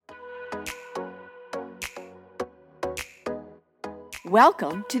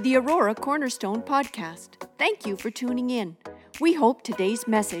Welcome to the Aurora Cornerstone Podcast. Thank you for tuning in. We hope today's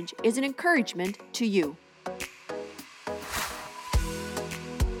message is an encouragement to you.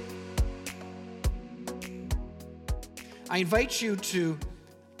 I invite you to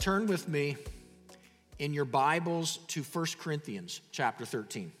turn with me in your Bibles to 1 Corinthians chapter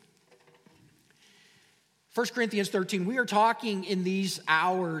 13. 1 Corinthians 13, we are talking in these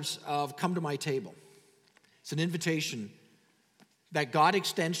hours of come to my table. It's an invitation that God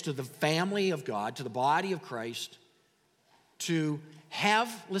extends to the family of God, to the body of Christ, to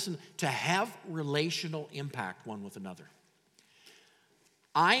have relational impact one with another.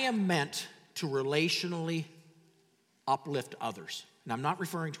 I am meant to relationally uplift others. And I'm not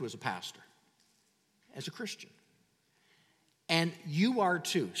referring to as a pastor, as a Christian. And you are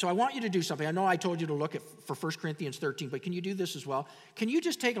too. So I want you to do something. I know I told you to look for 1 Corinthians 13, but can you do this as well? Can you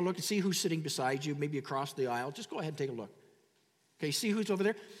just take a look and see who's sitting beside you, maybe across the aisle? Just go ahead and take a look. Okay, see who's over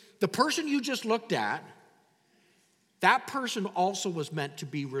there? The person you just looked at, that person also was meant to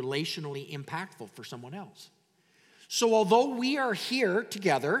be relationally impactful for someone else. So although we are here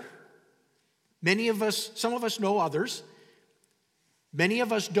together, many of us, some of us know others, many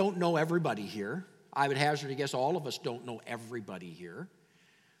of us don't know everybody here. I would hazard to guess all of us don't know everybody here.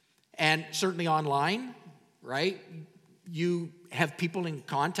 And certainly online, right? You have people in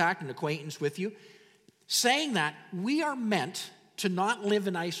contact and acquaintance with you. Saying that, we are meant to not live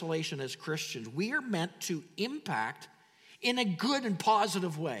in isolation as Christians. We are meant to impact in a good and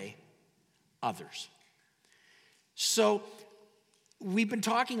positive way others. So we've been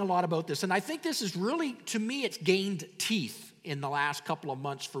talking a lot about this, and I think this is really, to me, it's gained teeth in the last couple of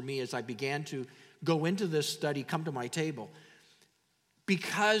months for me as I began to go into this study, come to my table,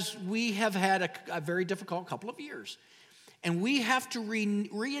 because we have had a very difficult couple of years, and we have to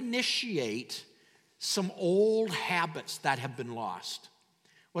reinitiate some old habits that have been lost.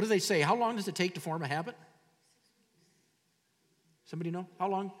 What do they say? How long does it take to form a habit? Somebody know? How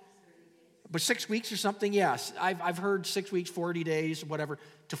long? But 6 weeks or something? Yes. I've heard 6 weeks, 40 days, whatever,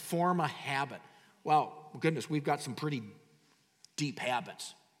 to form a habit. Well, goodness, we've got some pretty deep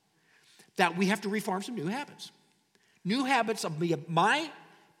habits that we have to reform some new habits. New habits of my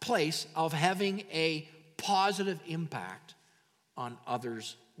place of having a positive impact on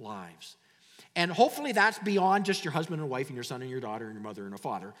others' lives. And hopefully that's beyond just your husband and wife and your son and your daughter and your mother and a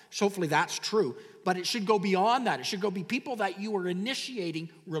father. So hopefully that's true. But it should go beyond that. It should go be people that you are initiating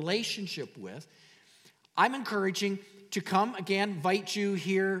relationship with. I'm encouraging to come, again, invite you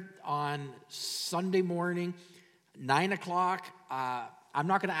here on Sunday morning, 9 o'clock. I'm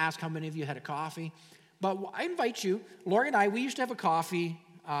not going to ask how many of you had a coffee. But I invite you. Lori and I, we used to have a coffee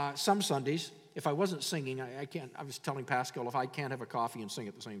some Sundays. If I wasn't singing, I can't. I was telling Pascal, if I can't have a coffee and sing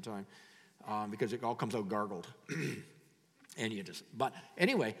at the same time, because it all comes out gargled. And you just, but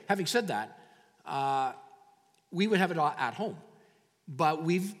anyway, having said that, we would have it at home. But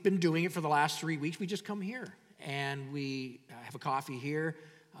we've been doing it for the last 3 weeks. We just come here and we have a coffee here.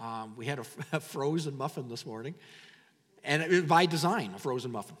 We had a frozen muffin this morning. And it was by design, a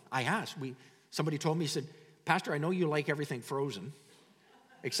frozen muffin. I asked. Somebody told me, he said, Pastor, I know you like everything frozen,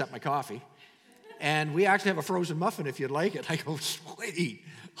 except my coffee. And we actually have a frozen muffin if you'd like it. I go, sweet,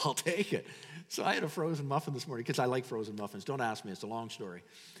 I'll take it. So I had a frozen muffin this morning because I like frozen muffins. Don't ask me, it's a long story.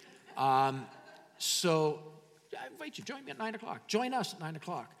 So I invite you, join me at 9 o'clock. Join us at 9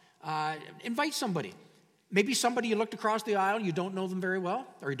 o'clock. Invite somebody. Maybe somebody you looked across the aisle, you don't know them very well,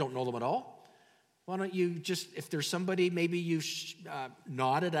 or you don't know them at all. Why don't you just, if there's somebody maybe you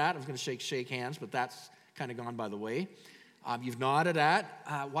nodded at, I was going to shake hands, but that's kind of gone by the way. You've nodded at,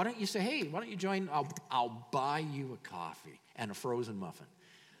 why don't you say, hey, why don't you join, I'll buy you a coffee and a frozen muffin.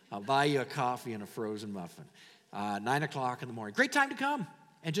 I'll buy you a coffee and a frozen muffin. 9 o'clock in the morning. Great time to come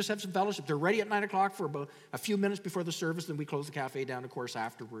and just have some fellowship. They're ready at 9 o'clock for about a few minutes before the service, then we close the cafe down, of course,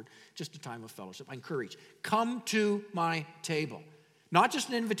 afterward. Just a time of fellowship. I encourage, come to my table. Not just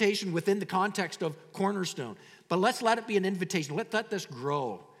an invitation within the context of Cornerstone, but let's let it be an invitation. Let this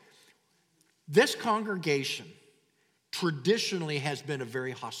grow. This congregation traditionally has been a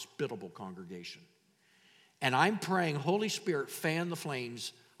very hospitable congregation. And I'm praying, Holy Spirit, fan the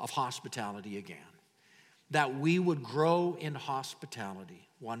flames of hospitality again. That we would grow in hospitality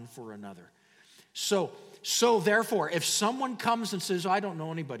one for another. So therefore, if someone comes and says, I don't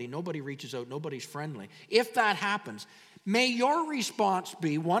know anybody, nobody reaches out, nobody's friendly, if that happens, may your response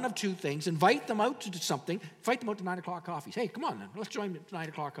be one of two things. Invite them out to something. Invite them out to 9 o'clock coffees. Hey, come on, then. Let's join at 9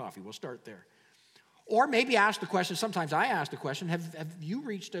 o'clock coffee. We'll start there. Or maybe ask the question, sometimes I ask the question, have you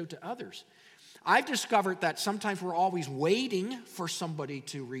reached out to others? I've discovered that sometimes we're always waiting for somebody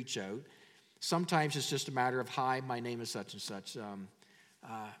to reach out. Sometimes it's just a matter of, hi, my name is such and such.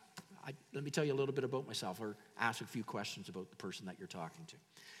 let me tell you a little bit about myself or ask a few questions about the person that you're talking to.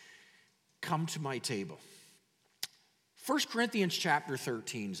 Come to my table. 1 Corinthians chapter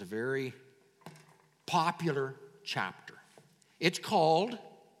 13 is a very popular chapter. It's called,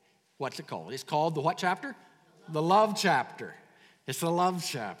 what's it called? It's called the what chapter? The love chapter. It's the love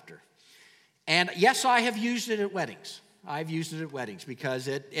chapter. And yes, I have used it at weddings. I've used it at weddings because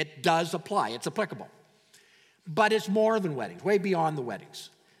it does apply. It's applicable. But it's more than weddings, way beyond the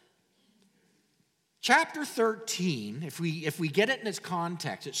weddings. Chapter 13, if we get it in its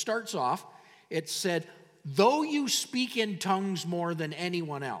context, it starts off, it said, though you speak in tongues more than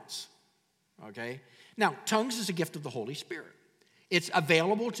anyone else. Okay? Now, tongues is a gift of the Holy Spirit. It's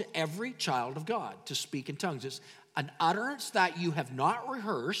available to every child of God to speak in tongues. It's an utterance that you have not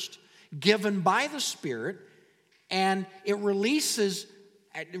rehearsed, given by the Spirit, and it releases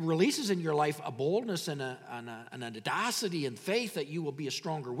in your life a boldness and an audacity and faith that you will be a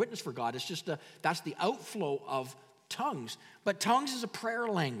stronger witness for God. It's just that's the outflow of tongues. But tongues is a prayer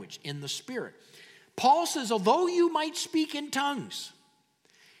language in the Spirit. Paul says, although you might speak in tongues,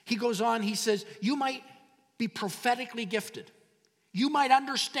 he goes on, he says, you might be prophetically gifted. You might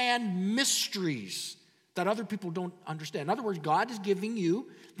understand mysteries that other people don't understand. In other words, God is giving you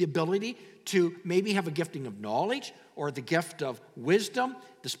the ability to maybe have a gifting of knowledge or the gift of wisdom,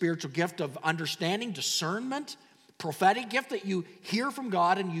 the spiritual gift of understanding, discernment, prophetic gift that you hear from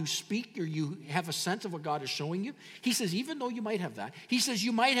God and you speak or you have a sense of what God is showing you. He says, even though you might have that, he says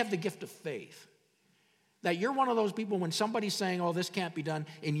you might have the gift of faith. That you're one of those people when somebody's saying, oh, this can't be done,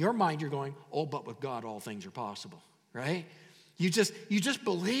 in your mind you're going, oh, but with God all things are possible, right? You just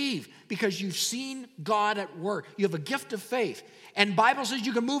believe because you've seen God at work. You have a gift of faith. And Bible says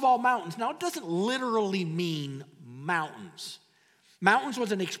you can move all mountains. Now, it doesn't literally mean mountains. Mountains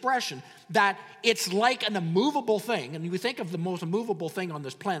was an expression that it's like an immovable thing. And you think of the most immovable thing on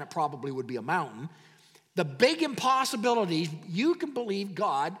this planet probably would be a mountain. The big impossibilities, you can believe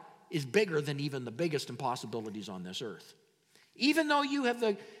God is bigger than even the biggest impossibilities on this earth. Even though you have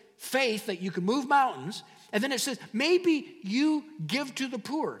the faith that you can move mountains, and then it says, maybe you give to the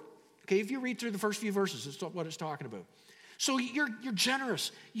poor. Okay, if you read through the first few verses, it's what it's talking about. So you're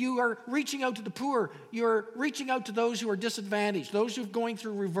generous. You are reaching out to the poor. You're reaching out to those who are disadvantaged, those who are going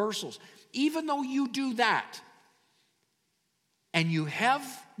through reversals. Even though you do that, and you have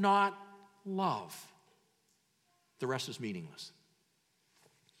not love, the rest is meaningless.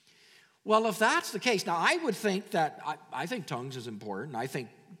 Well, if that's the case, now I would think that, I think tongues is important. I think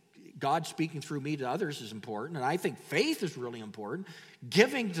God speaking through me to others is important. And I think faith is really important.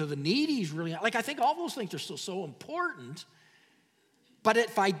 Giving to the needy is really, I think all those things are so important. But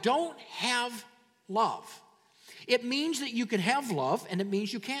if I don't have love, it means that you can have love and it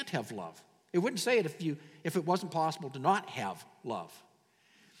means you can't have love. It wouldn't say it if it wasn't possible to not have love.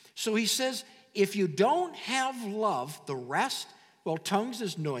 So he says, if you don't have love, the rest, well, tongues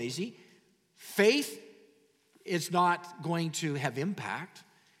is noisy. Faith is not going to have impact.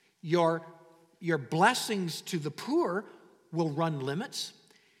 Your blessings to the poor will run limits.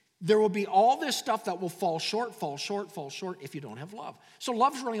 There will be all this stuff that will fall short if you don't have love. So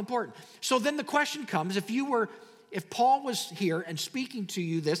love is really important. So then the question comes, if Paul was here and speaking to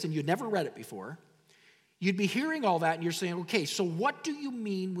you this and you'd never read it before, you'd be hearing all that and you're saying, okay, so what do you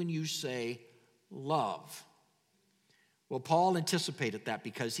mean when you say love? Well, Paul anticipated that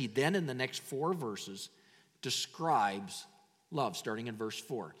because he then in the next 4 verses describes love, starting in verse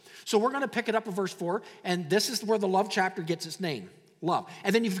 4. So we're going to pick it up at verse 4, and this is where the love chapter gets its name, love.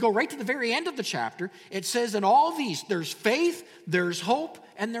 And then if you go right to the very end of the chapter, it says in all these, there's faith, there's hope,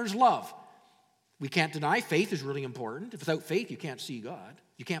 and there's love. We can't deny faith is really important. Without faith, you can't see God.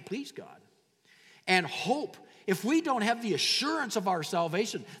 You can't please God. And hope, if we don't have the assurance of our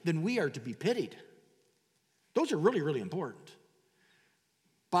salvation, then we are to be pitied. Those are really, really important.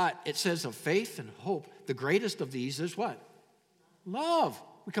 But it says of faith and hope, the greatest of these is what? Love.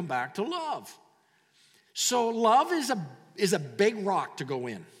 We come back to love. So love is a big rock to go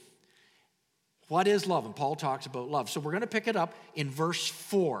in. What is love? And Paul talks about love. So we're going to pick it up in verse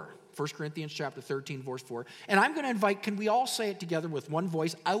 4. 1 Corinthians chapter 13, verse 4. And I'm going to invite, can we all say it together with one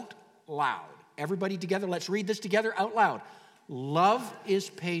voice out loud? Everybody together, let's read this together out loud. Love is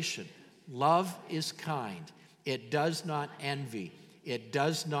patient. Love is kind. It does not envy. It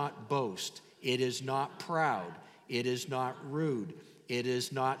does not boast. It is not proud. It is not rude. It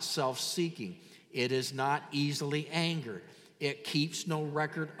is not self-seeking. It is not easily angered. It keeps no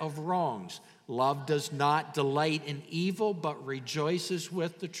record of wrongs. Love does not delight in evil, but rejoices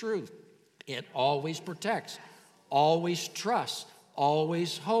with the truth. It always protects, always trusts,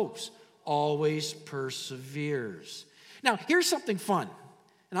 always hopes, always perseveres. Now, here's something fun.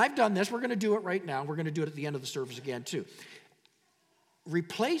 and I've done this. We're going to do it right now. We're going to do it at the end of the service again, too.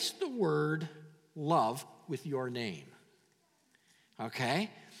 Replace the word love with your name. Okay?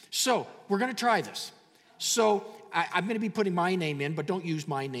 So we're going to try this. So I'm going to be putting my name in, but don't use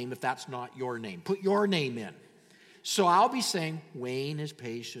my name if that's not your name. Put your name in. So I'll be saying, Wayne is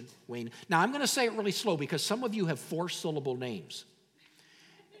patient, Wayne. Now I'm going to say it really slow because some of you have 4-syllable names.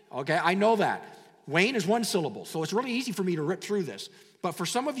 Okay, I know that. Wayne is 1 syllable, so it's really easy for me to rip through this. But for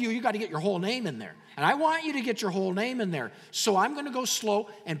some of you, you got to get your whole name in there. And I want you to get your whole name in there. So I'm going to go slow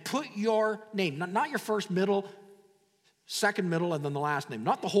and put your name, not your first, middle, second, middle, and then the last name.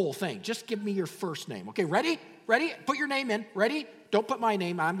 Not the whole thing. Just give me your first name. Okay, ready? Ready? Put your name in. Ready? Don't put my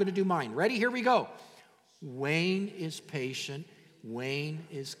name. I'm going to do mine. Ready? Here we go. Wayne is patient. Wayne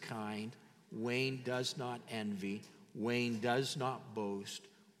is kind. Wayne does not envy. Wayne does not boast.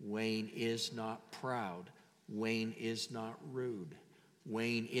 Wayne is not proud. Wayne is not rude.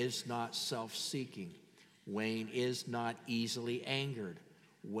 Wayne is not self-seeking. Wayne is not easily angered.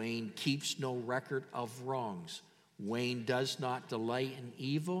 Wayne keeps no record of wrongs. Wayne does not delight in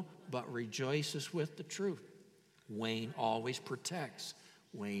evil, but rejoices with the truth. Wayne always protects.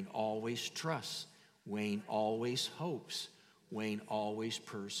 Wayne always trusts. Wayne always hopes. Wayne always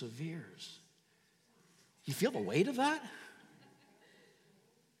perseveres. You feel the weight of that?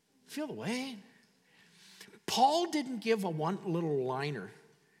 Feel the weight? Paul didn't give a one little liner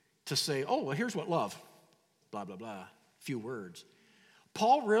to say, oh, well, here's what love, blah, blah, blah, few words.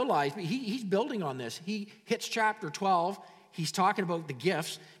 Paul realized, he's building on this. He hits chapter 12. He's talking about the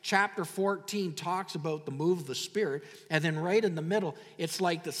gifts. Chapter 14 talks about the move of the Spirit. And then right in the middle, it's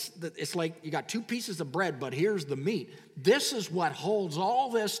like you got 2 pieces of bread, but here's the meat. This is what holds all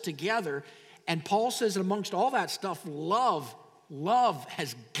this together. And Paul says that amongst all that stuff, love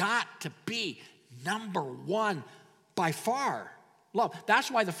has got to be number 1 by far. Love.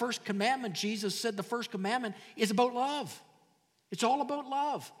 That's why the first commandment, Jesus said the first commandment is about love. It's all about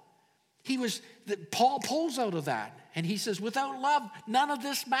love. Paul pulls out of that, and he says, without love, none of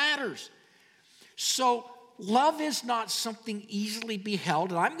this matters. So love is not something easily beheld,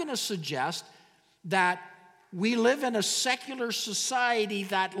 and I'm going to suggest that we live in a secular society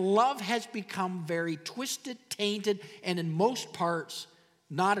that love has become very twisted, tainted, and in most parts,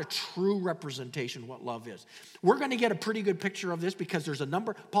 not a true representation of what love is. We're going to get a pretty good picture of this because there's a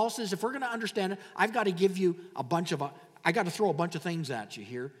number. Paul says, if we're going to understand it, I've got to give you I got to throw a bunch of things at you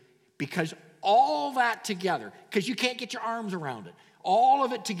here because all that together, because you can't get your arms around it, all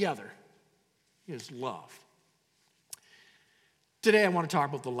of it together is love. Today I want to talk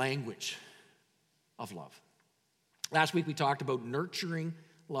about the language of love. Last week we talked about nurturing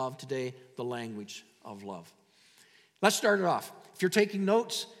love. Today, the language of love. Let's start it off. If you're taking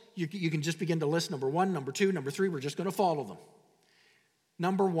notes, you can just begin to list number 1, number 2, number 3. We're just going to follow them.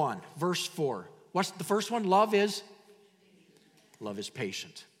 Number 1, verse 4. What's the first one? Love is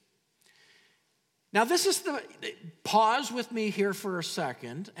patient. Now this is pause with me here for a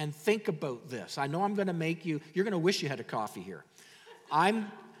second and think about this. I know I'm going to make you're going to wish you had a coffee here. We're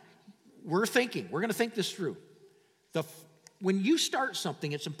going to think this through. When you start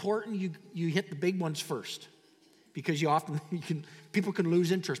something, it's important you hit the big ones first because people can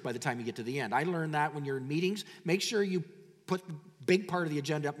lose interest by the time you get to the end. I learned that when you're in meetings. Make sure you put the big part of the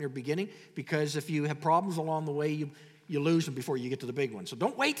agenda up in your beginning because if you have problems along the way, you lose them before you get to the big one. So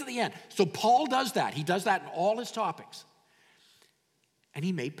don't wait to the end. So Paul does that. He does that in all his topics. And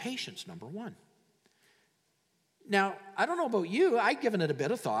he made patience number 1. Now, I don't know about you. I've given it a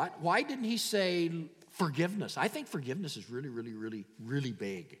bit of thought. Why didn't he say forgiveness? I think forgiveness is really, really, really, really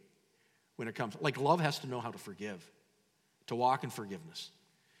big when it comes. Like love has to know how to forgive, to walk in forgiveness.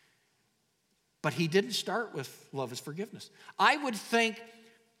 But he didn't start with love is forgiveness. I would think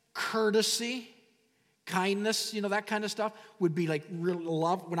courtesy, kindness, that kind of stuff would be like real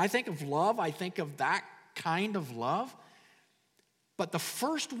love. When I think of love, I think of that kind of love. But the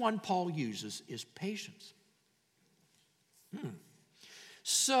first one Paul uses is patience.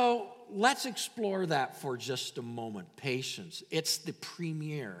 So let's explore that for just a moment. Patience. It's the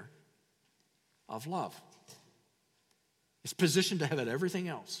premier of love. It's positioned to have everything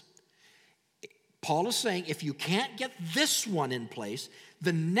else. Paul is saying if you can't get this one in place,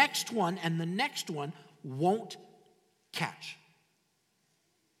 the next one and the next one won't catch.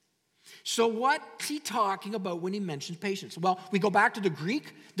 So what's he talking about when he mentions patience? Well, we go back to the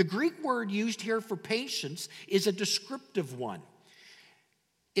Greek. The Greek word used here for patience is a descriptive one.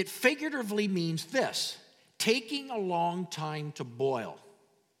 It figuratively means this: taking a long time to boil.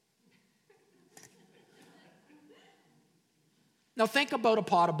 Now think about a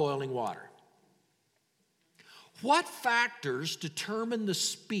pot of boiling water. What factors determine the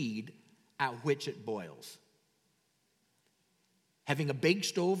speed at which it boils? Having a big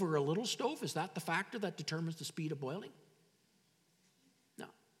stove or a little stove, is that the factor that determines the speed of boiling? No.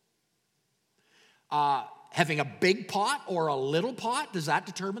 Having a big pot or a little pot, does that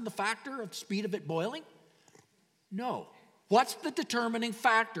determine the factor of the speed of it boiling? No. What's the determining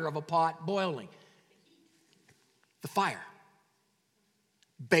factor of a pot boiling? The fire.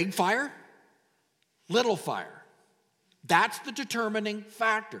 Big fire, little fire. That's the determining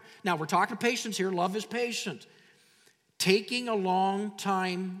factor. Now, we're talking patience here. Love is patient. Taking a long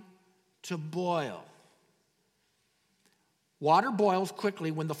time to boil. Water boils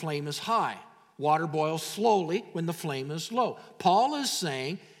quickly when the flame is high. Water boils slowly when the flame is low. Paul is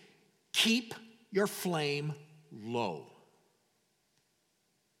saying, keep your flame low.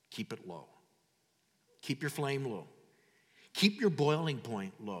 Keep it low. Keep your flame low. Keep your boiling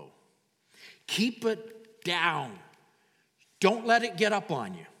point low. Keep it down. Don't let it get up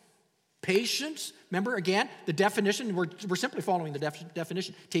on you. Patience, remember again, the definition, we're simply following the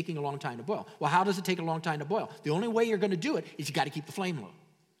definition, taking a long time to boil. Well, how does it take a long time to boil? The only way you're going to do it is you got to keep the flame low.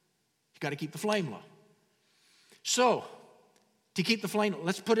 You got to keep the flame low. So, to keep the flame,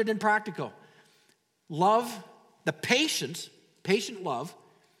 let's put it in practical. Love, the patient love,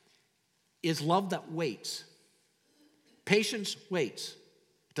 is love that waits. Patience waits.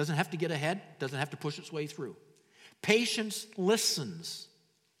 It doesn't have to get ahead, doesn't have to push its way through. Patience listens,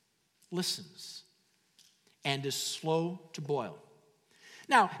 and is slow to boil.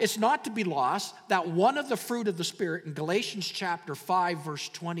 Now, it's not to be lost that one of the fruit of the Spirit in Galatians chapter 5, verse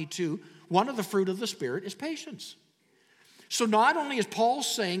 22, one of the fruit of the Spirit is patience. So not only is Paul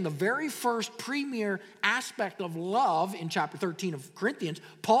saying the very first premier aspect of love in chapter 13 of Corinthians,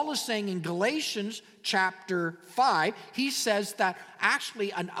 Paul is saying in Galatians chapter 5, he says that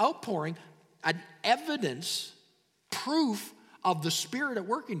actually an outpouring, an evidence, proof of the Spirit at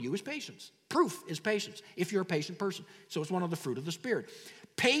work in you is patience. Proof is patience, if you're a patient person. So it's one of the fruit of the Spirit.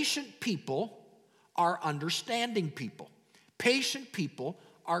 Patient people are understanding people. Patient people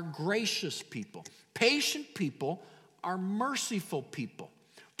are gracious people. Patient people are merciful people.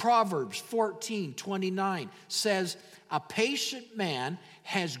 Proverbs 14:29 says, a patient man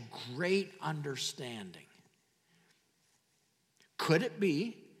has great understanding. Could it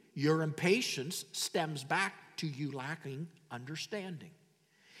be your impatience stems back to you lacking understanding?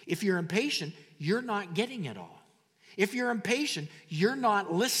 If you're impatient, you're not getting it all. If you're impatient, you're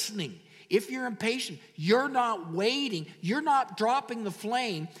not listening. If you're impatient, you're not waiting. You're not dropping the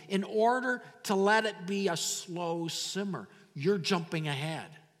flame in order to let it be a slow simmer. You're jumping ahead.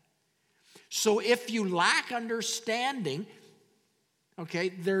 So if you lack understanding, okay,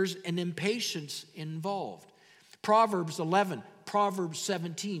 there's an impatience involved. Proverbs 11, Proverbs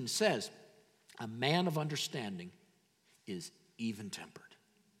 17 says, a man of understanding is even-tempered.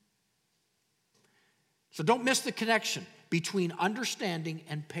 So don't miss the connection between understanding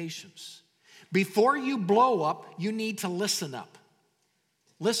and patience. Before you blow up, you need to listen up.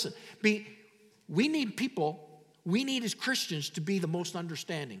 Listen. We need as Christians to be the most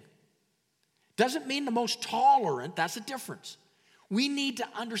understanding. Doesn't mean the most tolerant, that's a difference. We need to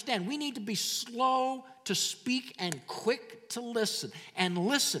understand. We need to be slow to speak and quick to listen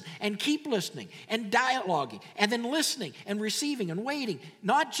and keep listening and dialoguing and then listening and receiving and waiting.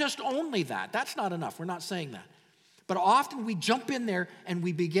 Not just only that. That's not enough. We're not saying that. But often we jump in there and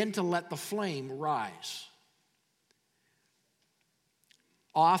we begin to let the flame rise.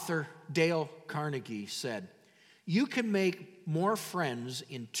 Author Dale Carnegie said, you can make more friends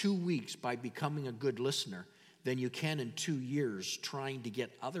in 2 weeks by becoming a good listener than you can in 2 years trying to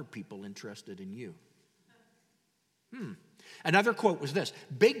get other people interested in you. Another quote was this: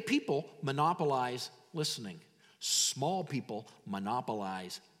 big people monopolize listening. Small people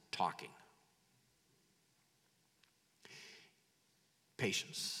monopolize talking.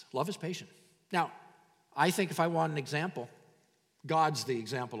 Patience. Love is patient. Now, I think if I want an example, God's the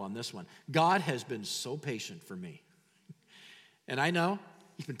example on this one. God has been so patient for me. And I know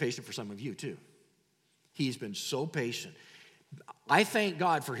he's been patient for some of you too. He's been so patient. I thank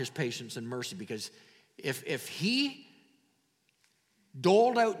God for his patience and mercy, because if he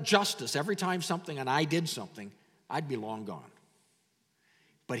doled out justice every time something and I did something, I'd be long gone.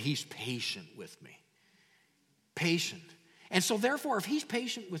 But he's patient with me. Patient. And so therefore, if he's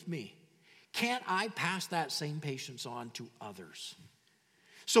patient with me, can't I pass that same patience on to others?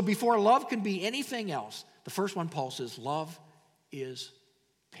 So before love can be anything else, the first one, Paul says, love is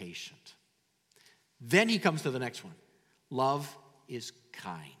patient. Then he comes to the next one. Love is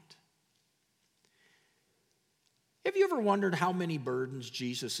kind. Have you ever wondered how many burdens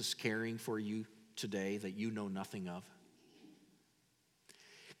Jesus is carrying for you today that you know nothing of?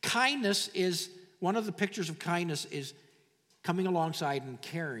 Kindness is, one of the pictures of kindness is coming alongside and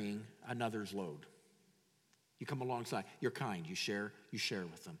carrying another's load. You come alongside, you're kind, you share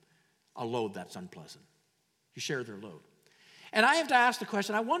with them a load that's unpleasant. You share their load. And I have to ask the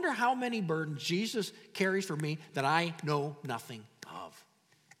question, I wonder how many burdens Jesus carries for me that I know nothing of.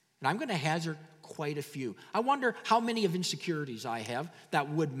 And I'm going to hazard quite a few. I wonder how many of insecurities I have that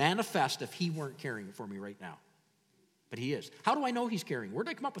would manifest if he weren't carrying it for me right now. But he is. How do I know he's carrying? Where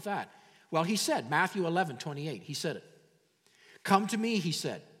did I come up with that? Well, he said, Matthew 11:28, he said it. Come to me, he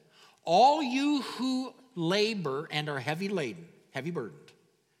said, all you who labor and are heavy laden, heavy burdened,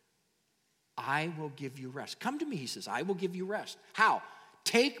 I will give you rest. Come to me, he says, I will give you rest. How?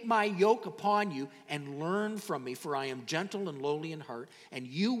 Take my yoke upon you and learn from me, for I am gentle and lowly in heart, and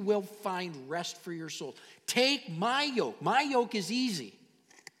you will find rest for your soul. Take my yoke. My yoke is easy.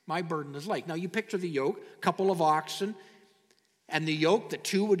 My burden is light. Now you picture the yoke, a couple of oxen, and the yoke that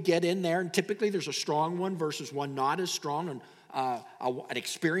two would get in there, and typically there's a strong one versus one not as strong, and an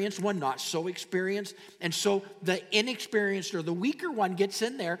experienced one, not so experienced. And so the inexperienced or the weaker one gets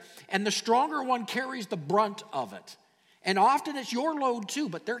in there, and the stronger one carries the brunt of it. And often it's your load too,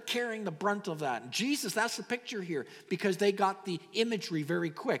 but they're carrying the brunt of that. And Jesus, that's the picture here, because they got the imagery very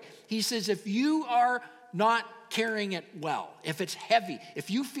quick. He says, if you are not carrying it well, if it's heavy, if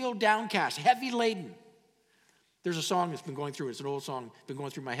you feel downcast, heavy laden. There's a song that's been going through, it's an old song, been going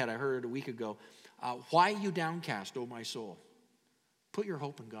through my head. I heard it a week ago. Why are you downcast, O my soul? Put your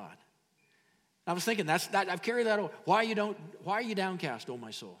hope in God. I was thinking, I've carried that over. Why are you downcast, O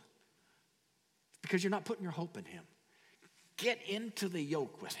my soul? Because you're not putting your hope in him. Get into the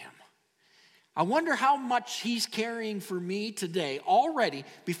yoke with him. I wonder how much he's carrying for me today already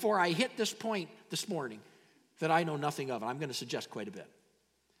before I hit this point this morning that I know nothing of. And I'm going to suggest quite a bit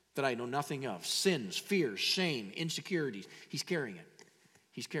that I know nothing of. Sins, fears, shame, insecurities. He's carrying it.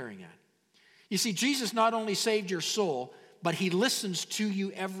 He's carrying it. You see, Jesus not only saved your soul, but he listens to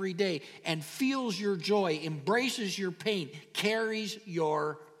you every day and feels your joy, embraces your pain, carries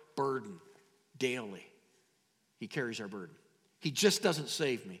your burden daily. He carries our burden. He just doesn't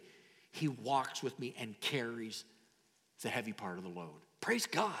save me. He walks with me and carries the heavy part of the load. Praise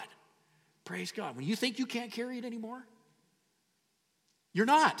God. Praise God. When you think you can't carry it anymore, you're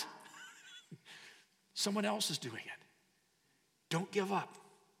not. Someone else is doing it. Don't give up.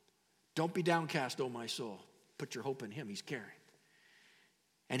 Don't be downcast, O my soul. Put your hope in him. He's carrying.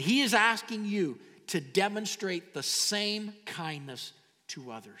 And he is asking you to demonstrate the same kindness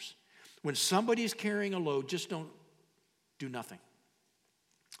to others. When somebody's carrying a load, just don't do nothing.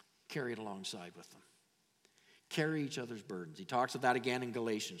 Carry it alongside with them. Carry each other's burdens. He talks of that again in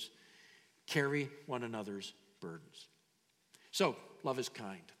Galatians. Carry one another's burdens. So, love is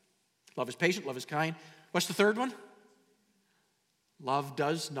kind. Love is patient. Love is kind. What's the third one? Love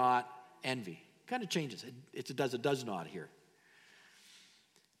does not envy. Kind of changes. It's a does not here.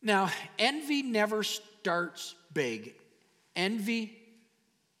 Now, envy never starts big. Envy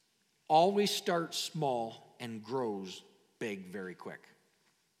always starts small and grows big very quick.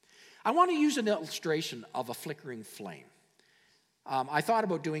 I want to use an illustration of a flickering flame. I thought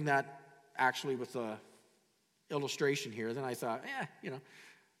about doing that actually with the illustration here. Then I thought,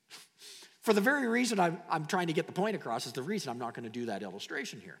 for the very reason I'm trying to get the point across is the reason I'm not going to do that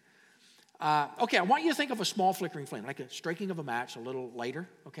illustration here. Okay, I want you to think of a small flickering flame, like a striking of a match, a little lighter,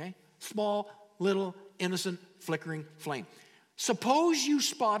 okay? Small, little, innocent, flickering flame. Suppose you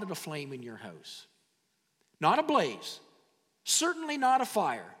spotted a flame in your house. Not a blaze, certainly not a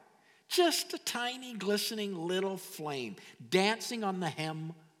fire, just a tiny, glistening little flame dancing on the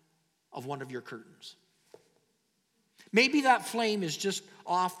hem of one of your curtains. Maybe that flame is just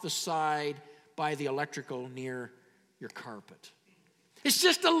off the side by the electrical near your carpet. It's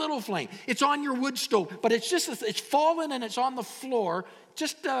just a little flame. It's on your wood stove, but it's fallen and it's on the floor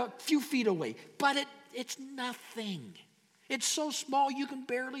just a few feet away. But it's nothing. It's so small you can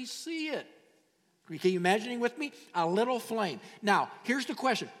barely see it. Can you imagine with me? A little flame. Now, here's the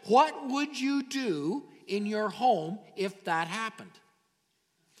question. What would you do in your home if that happened?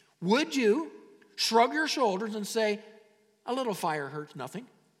 Would you shrug your shoulders and say, a little fire hurts nothing?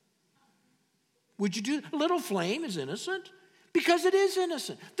 Would you do? A little flame is innocent. Because it is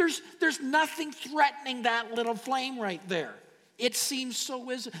innocent. There's nothing threatening that little flame right there. It seems so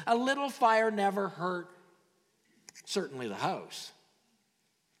innocent. A little fire never hurt, certainly the house.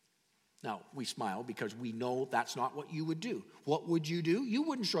 Now, we smile because we know that's not what you would do. What would you do? You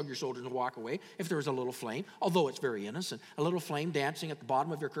wouldn't shrug your shoulders and walk away if there was a little flame, although it's very innocent, a little flame dancing at the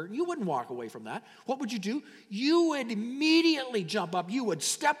bottom of your curtain. You wouldn't walk away from that. What would you do? You would immediately jump up. You would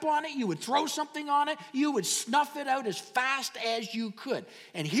step on it. You would throw something on it. You would snuff it out as fast as you could.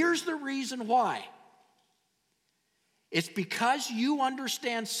 And here's the reason why. It's because you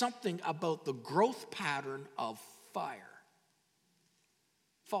understand something about the growth pattern of fire.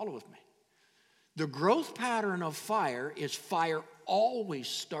 Follow with me. The growth pattern of fire is fire always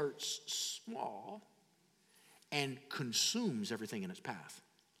starts small and consumes everything in its path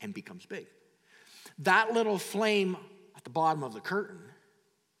and becomes big. That little flame at the bottom of the curtain,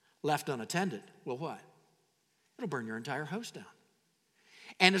 left unattended, will what? It'll burn your entire house down.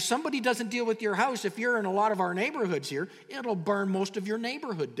 And if somebody doesn't deal with your house, if you're in a lot of our neighborhoods here, it'll burn most of your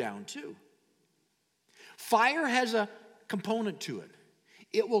neighborhood down too. Fire has a component to it.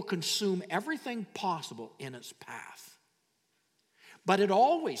 It will consume everything possible in its path. But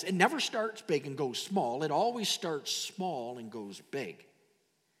it never starts big and goes small. It always starts small and goes big.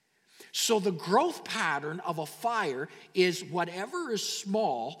 So the growth pattern of a fire is whatever is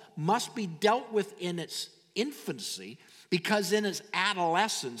small must be dealt with in its infancy, because in its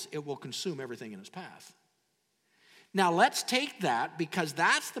adolescence it will consume everything in its path. Now let's take that, because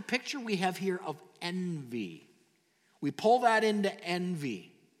that's the picture we have here of envy. We pull that into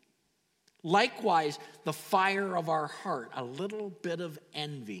envy. Likewise, the fire of our heart, a little bit of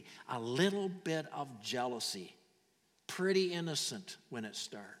envy, a little bit of jealousy. Pretty innocent when it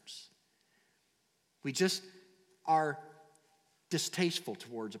starts. We just are distasteful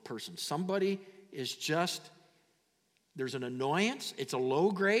towards a person. Somebody is just, there's an annoyance, it's a low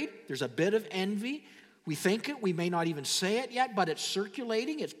grade, there's a bit of envy. We think it, we may not even say it yet, but it's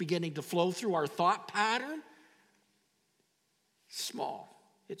circulating, it's beginning to flow through our thought pattern. It's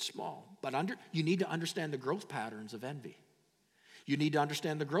small, but you need to understand the growth patterns of envy. You need to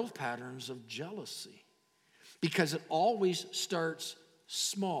understand the growth patterns of jealousy, because it always starts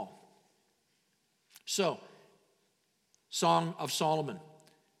small. So, Song of Solomon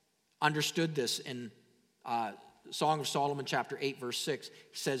understood this in Song of Solomon chapter 8, verse 6. It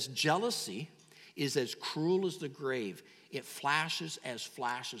says, jealousy is as cruel as the grave. It flashes as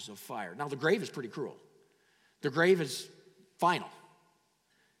flashes of fire. Now, the grave is pretty cruel. The grave is final.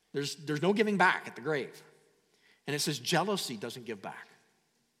 There's no giving back at the grave. And it says jealousy doesn't give back.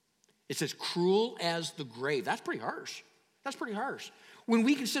 It says cruel as the grave. That's pretty harsh. That's pretty harsh. When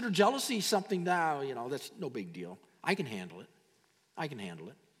we consider jealousy something now, that's no big deal. I can handle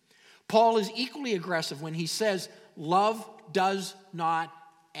it. Paul is equally aggressive when he says, love does not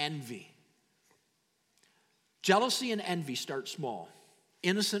envy. Jealousy and envy start small,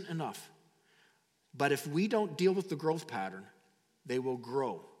 innocent enough. But if we don't deal with the growth pattern, they will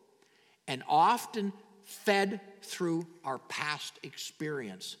grow. And often fed through our past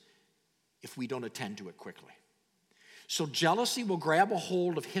experience if we don't attend to it quickly. So jealousy will grab a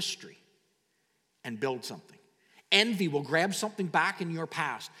hold of history and build something. Envy will grab something back in your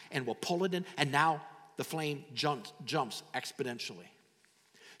past and will pull it in, and now the flame jumps exponentially.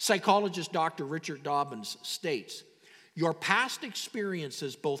 Psychologist Dr. Richard Dobbins states, your past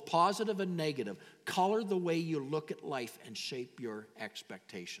experiences, both positive and negative, color the way you look at life and shape your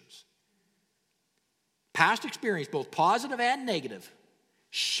expectations. Past experience, both positive and negative,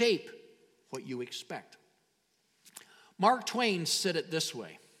 shape what you expect. Mark Twain said it this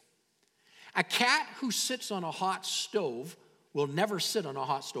way: a cat who sits on a hot stove will never sit on a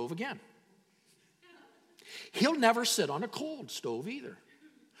hot stove again. He'll never sit on a cold stove either.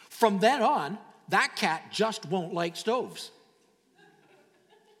 From then on, that cat just won't like stoves.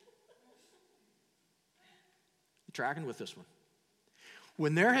 You tracking with this one?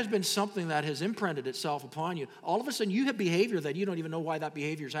 When there has been something that has imprinted itself upon you, all of a sudden you have behavior that you don't even know why that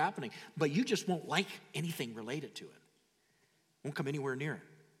behavior is happening, but you just won't like anything related to it. Won't come anywhere near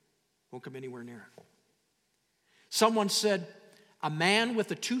it. Someone said, a man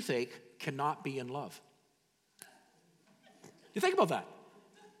with a toothache cannot be in love. You think about that.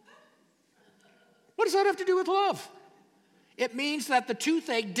 What does that have to do with love? It means that the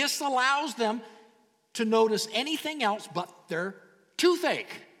toothache disallows them to notice anything else but their toothache.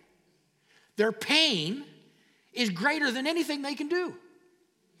 Their pain is greater than anything they can do.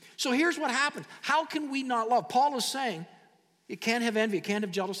 So here's what happens. How can we not love? Paul is saying you can't have envy, you can't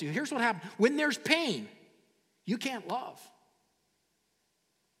have jealousy. Here's what happens. When there's pain, you can't love.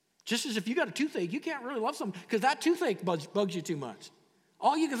 Just as if you got a toothache, you can't really love someone because that toothache bugs you too much.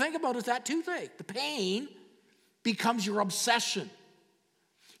 All you can think about is that toothache. The pain becomes your obsession.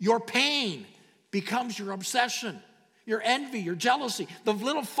 Your pain becomes your obsession. your envy, your jealousy. The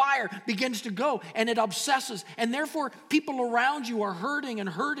little fire begins to go and it obsesses. And therefore, people around you are hurting and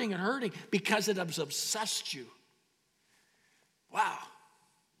hurting and hurting because it has obsessed you. Wow.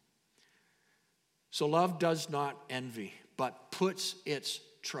 So love does not envy, but puts its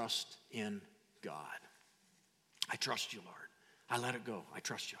trust in God. I trust you, Lord. I let it go. I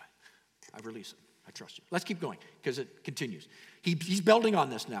trust you. I release it. I trust you. Let's keep going because it continues. He's building on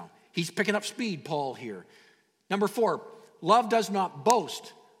this now. He's picking up speed, Paul, here. Number 4, love does not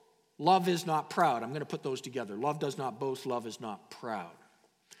boast. Love is not proud. I'm going to put those together. Love does not boast. Love is not proud.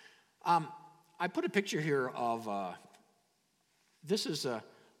 I put a picture here of, this is a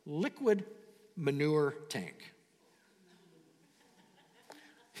liquid manure tank.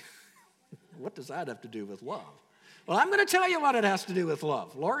 What does that have to do with love? Well, I'm going to tell you what it has to do with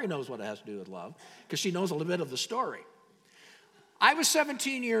love. Lori knows what it has to do with love because she knows a little bit of the story. I was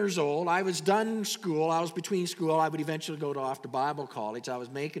 17 years old. I was done school. I was between school. I would eventually go off to Bible college. I was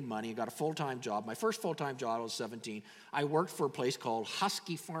making money. I got a full-time job. My first full-time job, I was 17. I worked for a place called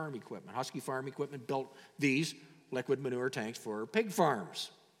Husky Farm Equipment. Husky Farm Equipment built these liquid manure tanks for pig farms.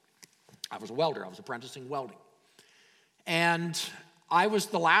 I was a welder. I was apprenticing welding. And I was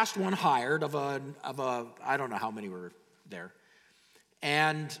the last one hired of a I don't know how many were there.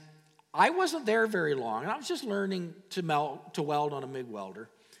 And I wasn't there very long. I was just learning to weld on a MIG welder.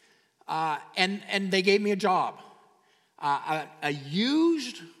 And they gave me a job. A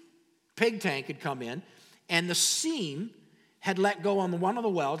used pig tank had come in, and the seam had let go on one of the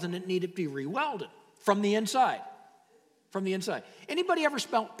welds, and it needed to be re-welded from the inside. From the inside. Anybody ever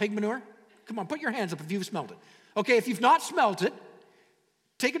smelt pig manure? Come on, put your hands up if you've smelt it. Okay, if you've not smelt it,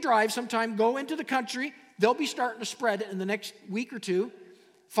 take a drive sometime, go into the country. They'll be starting to spread it in the next week or two.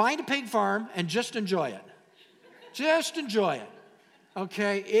 Find a pig farm and just enjoy it. Just enjoy it.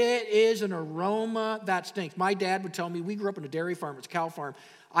 Okay, it is an aroma that stinks. My dad would tell me, we grew up in a dairy farm, it's a cow farm.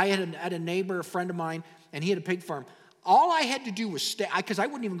 I had a neighbor, a friend of mine, and he had a pig farm. All I had to do was stay, because I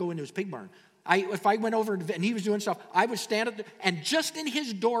wouldn't even go into his pig barn. If I went over and he was doing stuff, I would stand up there, and just in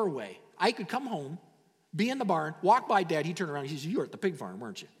his doorway, I could come home, be in the barn, walk by Dad, he'd turn around, he says, you were at the pig farm,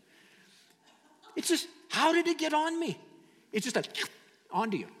 weren't you? It's just, how did it get on me? It's just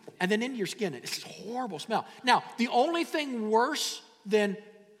onto you, and then into your skin. It's this horrible smell. Now, the only thing worse than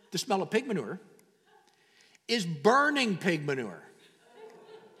the smell of pig manure is burning pig manure.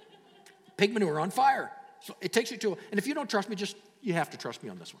 Pig manure on fire. So it takes you to, and if you don't trust me, you have to trust me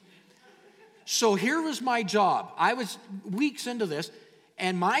on this one. So here was my job. I was weeks into this,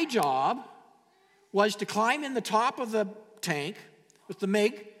 and my job was to climb in the top of the tank with the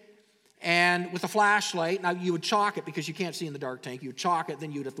MIG and with a flashlight. Now, you would chalk it because you can't see in the dark tank. You would chalk it,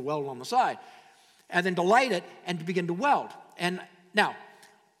 then you'd have to weld on the side. And then to light it and to begin to weld. And now,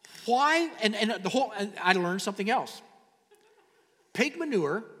 why, and I learned something else. Pig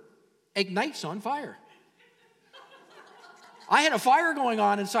manure ignites on fire. I had a fire going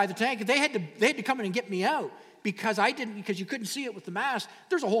on inside the tank, and they had to come in and get me out because you couldn't see it with the mask.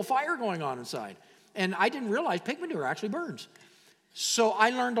 There's a whole fire going on inside. And I didn't realize pig manure actually burns. So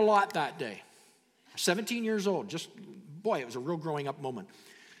I learned a lot that day. 17 years old, it was a real growing up moment.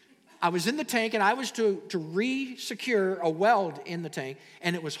 I was in the tank, and I was to re-secure a weld in the tank,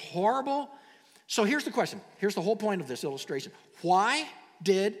 and it was horrible. So here's the question. Here's the whole point of this illustration. Why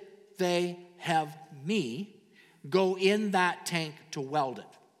did they have me go in that tank to weld it?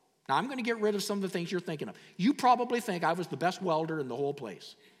 Now, I'm going to get rid of some of the things you're thinking of. You probably think I was the best welder in the whole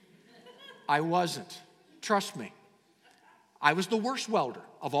place. I wasn't. Trust me. I was the worst welder.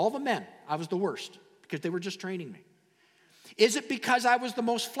 Of all the men, I was the worst because they were just training me. Is it because I was the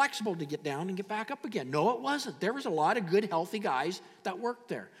most flexible to get down and get back up again? No, it wasn't. There was a lot of good, healthy guys that worked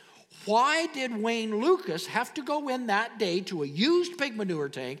there. Why did Wayne Lucas have to go in that day to a used pig manure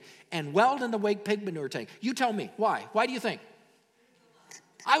tank and weld in the pig manure tank? You tell me. Why? Why do you think?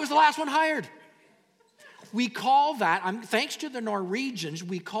 I was the last one hired. We call that, thanks to the Norwegians,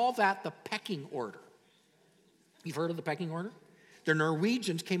 we call that the pecking order. You've heard of the pecking order? The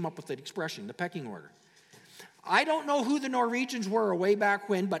Norwegians came up with that expression, the pecking order. I don't know who the Norwegians were way back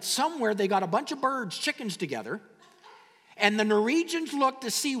when, but somewhere they got a bunch of birds, chickens together, and the Norwegians looked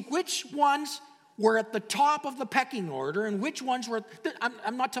to see which ones were at the top of the pecking order and which ones were,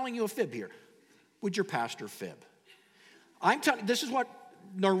 I'm not telling you a fib here. Would your pastor fib? This is what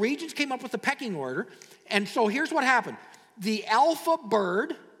Norwegians came up with the pecking order, and so here's what happened. The alpha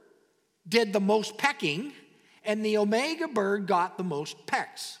bird did the most pecking, and the omega bird got the most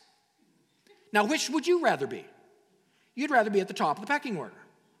pecks. Now, which would you rather be? You'd rather be at the top of the pecking order.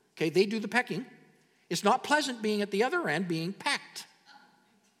 Okay, they do the pecking. It's not pleasant being at the other end, being pecked.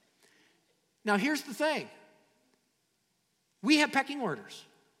 Now, here's the thing. We have pecking orders.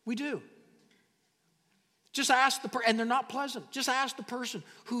 We do. Just ask and they're not pleasant. Just ask the person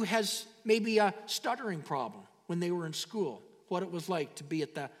who has maybe a stuttering problem when they were in school, what it was like to be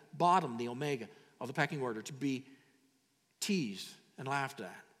at the bottom, the omega of the pecking order, to be teased and laughed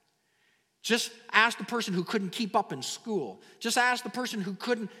at. Just ask the person who couldn't keep up in school. Just ask the person who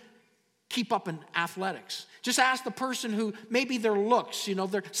couldn't keep up in athletics. Just ask the person who maybe their looks,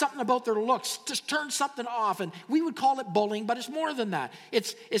 something about their looks just turns something off. And we would call it bullying, but it's more than that.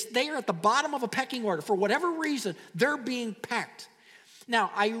 It's they are at the bottom of a pecking order. For whatever reason, they're being pecked.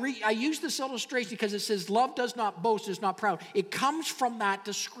 Now, I use this illustration because it says love does not boast, is not proud. It comes from that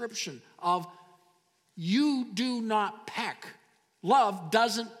description of you do not peck. Love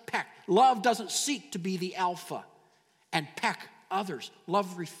doesn't peck. Love doesn't seek to be the alpha and peck others.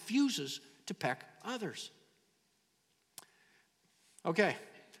 Love refuses to peck others. Okay,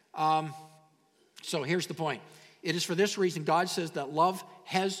 so here's the point. It is for this reason God says that love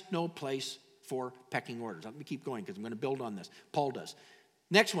has no place for pecking orders. Let me keep going because I'm going to build on this. Paul does.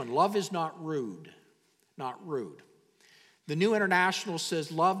 Next one, love is not rude. Not rude. The New International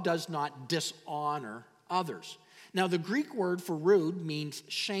says love does not dishonor others. Now, the Greek word for rude means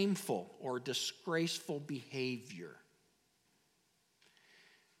shameful or disgraceful behavior.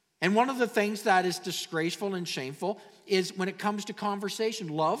 And one of the things that is disgraceful and shameful is when it comes to conversation.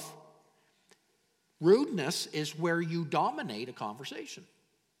 Love, rudeness is where you dominate a conversation.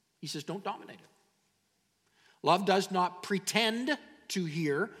 He says, don't dominate it. Love does not pretend to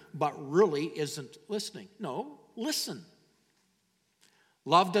hear, but really isn't listening. No, listen.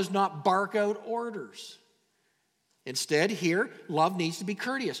 Love does not bark out orders. Instead, here, love needs to be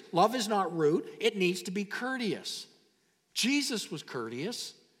courteous. Love is not rude. It needs to be courteous. Jesus was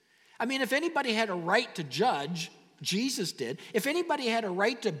courteous. I mean, if anybody had a right to judge, Jesus did. If anybody had a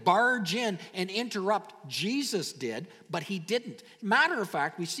right to barge in and interrupt, Jesus did, but he didn't. Matter of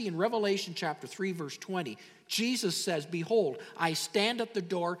fact, we see in Revelation chapter 3, verse 20, Jesus says, behold, I stand at the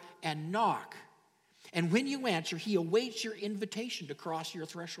door and knock. And when you answer, he awaits your invitation to cross your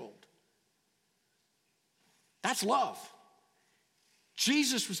threshold. That's love.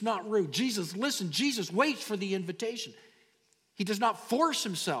 Jesus was not rude. Jesus listened. Jesus waits for the invitation. He does not force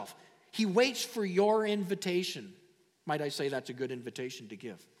himself. He waits for your invitation. Might I say that's a good invitation to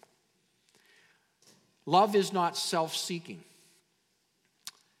give? Love is not self-seeking.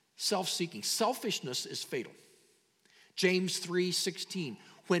 Self-seeking. Selfishness is fatal. James 3:16.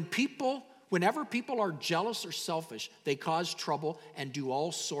 Whenever people are jealous or selfish, they cause trouble and do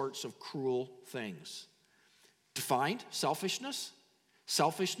all sorts of cruel things. Defined, selfishness.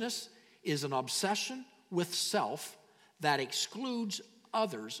 Selfishness is an obsession with self that excludes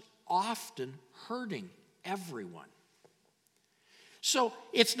others, often hurting everyone. So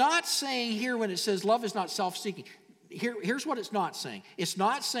it's not saying here when it says love is not self-seeking. Here's what it's not saying. It's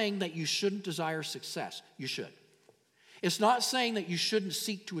not saying that you shouldn't desire success. You should. It's not saying that you shouldn't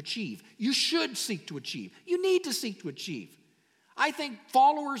seek to achieve. You should seek to achieve. You need to seek to achieve. I think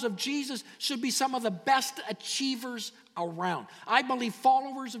followers of Jesus should be some of the best achievers around. I believe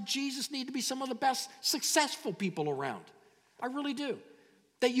followers of Jesus need to be some of the best successful people around. I really do.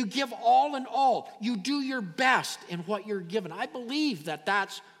 That you give all in all. You do your best in what you're given. I believe that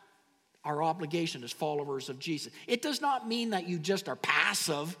that's our obligation as followers of Jesus. It does not mean that you just are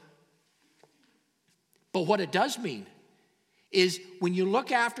passive. But what it does mean is when you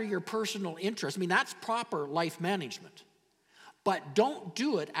look after your personal interests, that's proper life management. But don't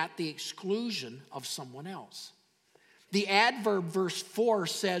do it at the exclusion of someone else. The adverb verse 4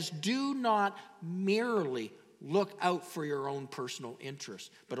 says, do not merely look out for your own personal interests,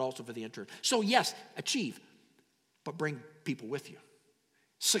 but also for the interest. So yes, achieve, but bring people with you.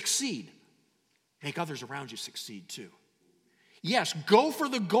 Succeed. Make others around you succeed too. Yes, go for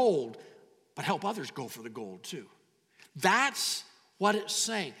the gold, but help others go for the gold too. That's what it's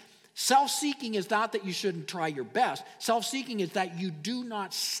saying. Self-seeking is not that you shouldn't try your best. Self-seeking is that you do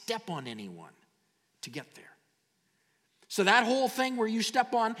not step on anyone to get there. So that whole thing where you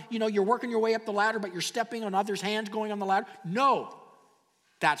step on, you're working your way up the ladder, but you're stepping on others' hands going on the ladder. No,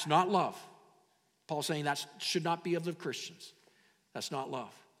 that's not love. Paul's saying that should not be of the Christians. That's not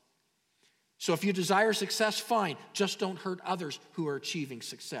love. So if you desire success, fine. Just don't hurt others who are achieving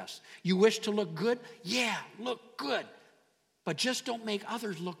success. You wish to look good? Yeah, look good. But just don't make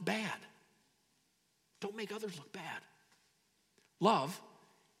others look bad. Don't make others look bad. Love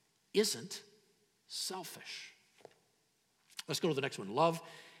isn't selfish. Let's go to the next one. Love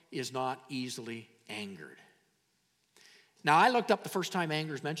is not easily angered. Now, I looked up the first time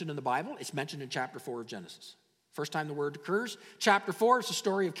anger is mentioned in the Bible. It's mentioned in chapter 4 of Genesis. First time the word occurs. Chapter 4 is the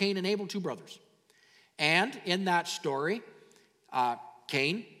story of Cain and Abel, two brothers. And in that story,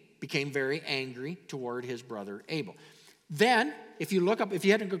 Cain became very angry toward his brother Abel. Then, if you look up, if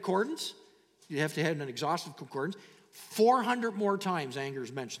you had a concordance, you have to have an exhaustive concordance, 400 more times anger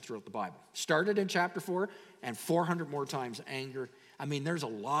is mentioned throughout the Bible. Started in chapter 4, and 400 more times anger. I mean, there's a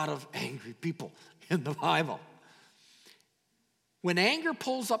lot of angry people in the Bible. When anger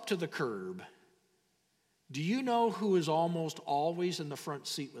pulls up to the curb, do you know who is almost always in the front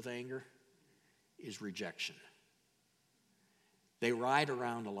seat with anger? Is rejection. They ride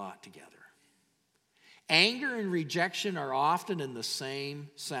around a lot together. Anger and rejection are often in the same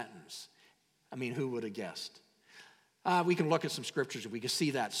sentence. I mean, who would have guessed? We can look at some scriptures and we can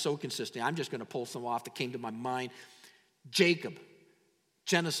see that so consistent. I'm just going to pull some off that came to my mind. Jacob,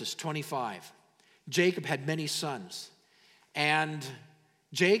 Genesis 25. Jacob had many sons. And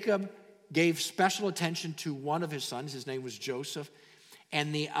Jacob gave special attention to one of his sons. His name was Joseph.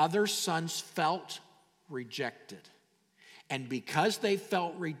 And the other sons felt rejected. And because they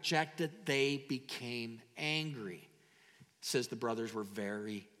felt rejected, they became angry. It says the brothers were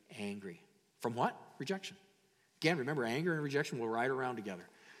very angry. From what? Rejection. Again, remember, anger and rejection will ride around together.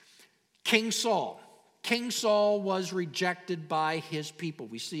 King Saul. King Saul was rejected by his people.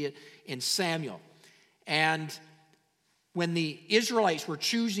 We see it in Samuel. And when the Israelites were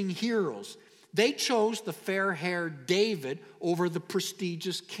choosing heroes, they chose the fair-haired David over the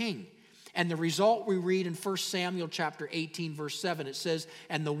prestigious king. And the result we read in 1 Samuel chapter 18, verse 7. It says,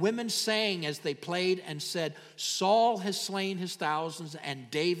 "And the women sang as they played and said, Saul has slain his thousands and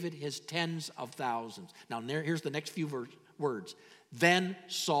David his tens of thousands." Now here's the next few words. "Then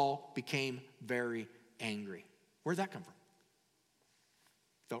Saul became very angry." Where'd that come from?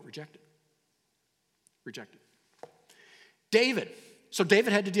 Felt rejected. Rejected. David. So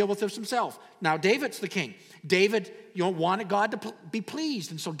David had to deal with this himself. Now David's the king. David, wanted God to be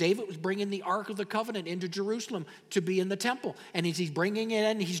pleased. And so David was bringing the Ark of the Covenant into Jerusalem to be in the temple. And as he's bringing it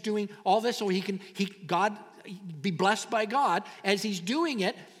in, he's doing all this so God be blessed by God. As he's doing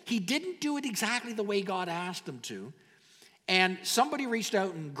it, he didn't do it exactly the way God asked him to. And somebody reached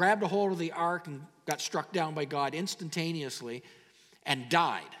out and grabbed a hold of the ark and got struck down by God instantaneously and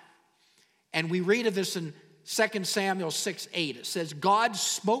died. And we read of this in 2 Samuel 6:8. It says, God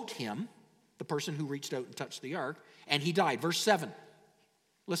smote him, the person who reached out and touched the ark, and he died. Verse 7.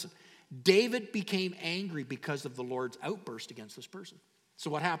 Listen. David became angry because of the Lord's outburst against this person. So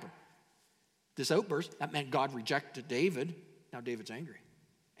what happened? This outburst, that meant God rejected David. Now David's angry.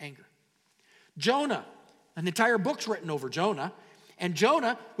 Anger. Jonah. An entire book's written over Jonah. And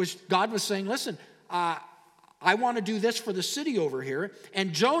God was saying, listen, I want to do this for the city over here.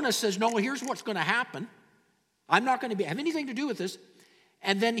 And Jonah says, no, here's what's going to happen. I'm not going to have anything to do with this.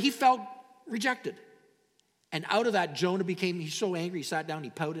 And then he felt rejected. And out of that, Jonah he's so angry, he sat down, he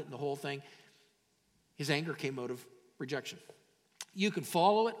pouted and the whole thing. His anger came out of rejection. You can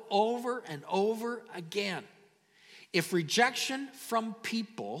follow it over and over again. If rejection from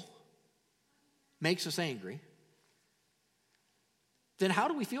people makes us angry, then how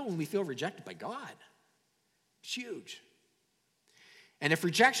do we feel when we feel rejected by God? It's huge. And if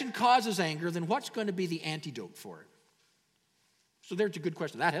rejection causes anger, then what's going to be the antidote for it? So there's a good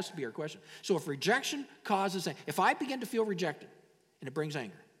question. That has to be our question. So if rejection causes anger, if I begin to feel rejected and it brings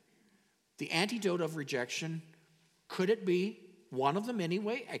anger, the antidote of rejection, could it be one of them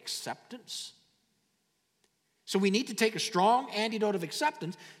anyway? Acceptance. So we need to take a strong antidote of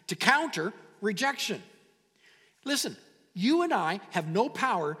acceptance to counter rejection. Listen, you and I have no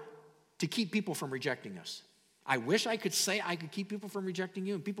power to keep people from rejecting us. I wish I could say I could keep people from rejecting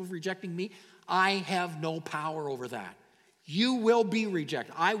you and people from rejecting me. I have no power over that. You will be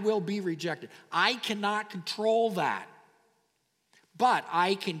rejected. I will be rejected. I cannot control that. But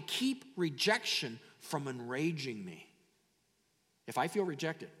I can keep rejection from enraging me. If I feel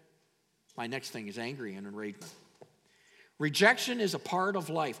rejected, my next thing is angry and enragement. Rejection is a part of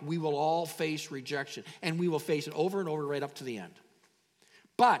life. We will all face rejection, and we will face it over and over right up to the end.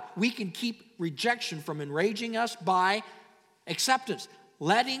 But we can keep rejection from enraging us by acceptance,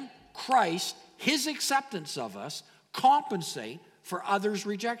 letting Christ, his acceptance of us, compensate for others'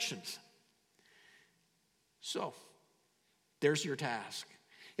 rejections. So, there's your task.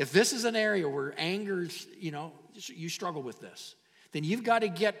 If this is an area where anger's, you struggle with this, then you've got to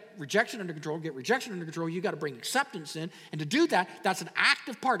get rejection under control. You've got to bring acceptance in. And to do that, that's an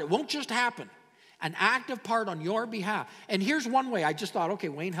active part. It won't just happen. An active part on your behalf. And here's one way. I just thought, okay,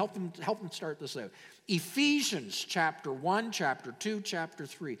 Wayne, help them start this out. Ephesians chapter 1, chapter 2, chapter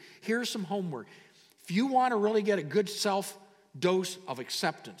 3. Here's some homework. If you want to really get a good self-dose of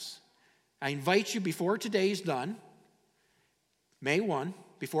acceptance, I invite you before today's done, May 1,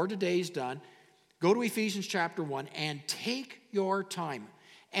 before today's done, go to Ephesians chapter 1 and take your time.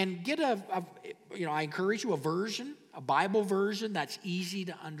 And get I encourage you, a Bible version that's easy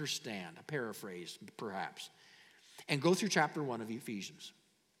to understand, a paraphrase perhaps. And go through chapter 1 of Ephesians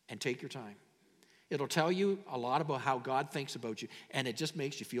and take your time. It'll tell you a lot about how God thinks about you, and it just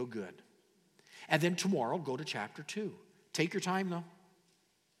makes you feel good. And then tomorrow, go to chapter 2. Take your time, though.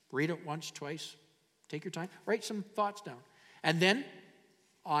 Read it once, twice. Take your time. Write some thoughts down. And then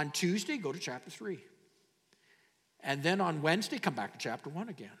on Tuesday, go to chapter 3. And then on Wednesday, come back to chapter 1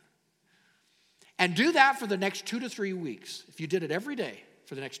 again. And do that for the next 2 to 3 weeks. If you did it every day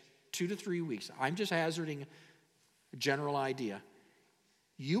for the next 2 to 3 weeks, I'm just hazarding a general idea,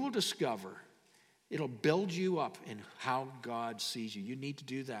 you will discover it'll build you up in how God sees you. You need to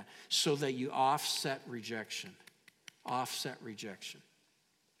do that so that you offset rejection. Offset rejection.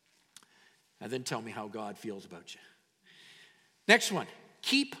 And then tell me how God feels about you. Next one.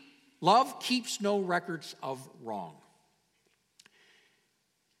 Love keeps no records of wrong.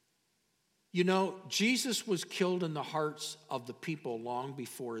 You know, Jesus was killed in the hearts of the people long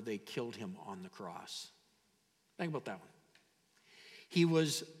before they killed him on the cross. Think about that one. He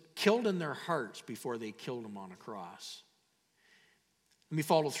was killed in their hearts before they killed him on a cross. Let me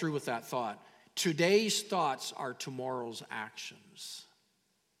follow through with that thought. Today's thoughts are tomorrow's actions.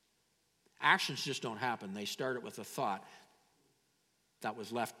 Actions just don't happen. They started with a thought that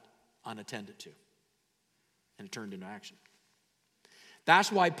was left unattended to, and it turned into action.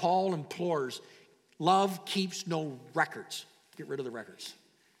 That's why Paul implores, love keeps no records. Get rid of the records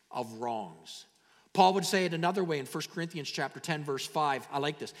of wrongs. Paul would say it another way in 1 Corinthians chapter 10, verse 5. I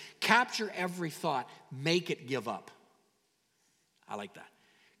like this. Capture every thought, make it give up. I like that.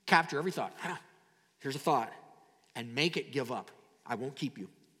 Capture every thought. Here's a thought, and make it give up. I won't keep you.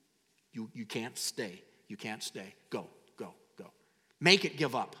 You can't stay. You can't stay. Go. Make it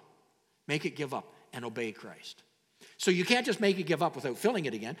give up. Make it give up and obey Christ. So you can't just make it give up without filling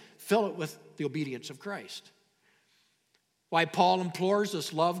it again. Fill it with the obedience of Christ. Why Paul implores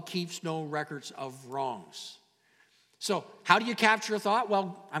us, love keeps no records of wrongs. So how do you capture a thought?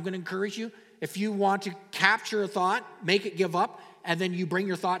 Well, I'm going to encourage you. If you want to capture a thought, make it give up, and then you bring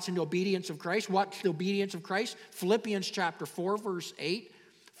your thoughts into obedience of Christ. What's the obedience of Christ? Philippians chapter 4, verse 8.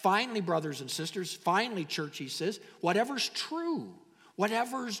 Finally, brothers and sisters, finally, church, he says, whatever's true,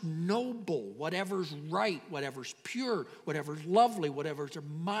 whatever's noble, whatever's right, whatever's pure, whatever's lovely, whatever's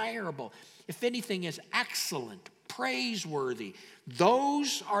admirable, if anything is excellent, praiseworthy,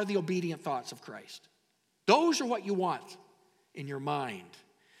 those are the obedient thoughts of Christ. Those are what you want in your mind.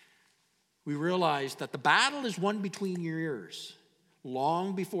 We realize that the battle is won between your ears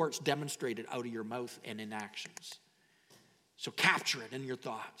long before it's demonstrated out of your mouth and in actions. So capture it in your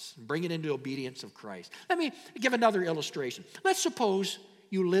thoughts and bring it into obedience of Christ. Let me give another illustration. Let's suppose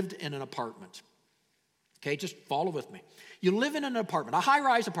you lived in an apartment. Okay, just follow with me. You live in an apartment, a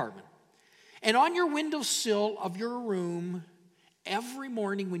high-rise apartment. And on your windowsill of your room, every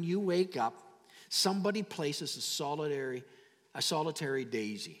morning when you wake up, somebody places a solitary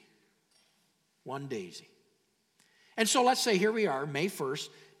daisy. One daisy. And so let's say here we are, May 1st.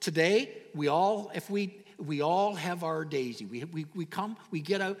 Today, we all have our daisy. We come, we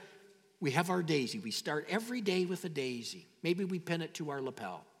get out, we have our daisy. We start every day with a daisy. Maybe we pin it to our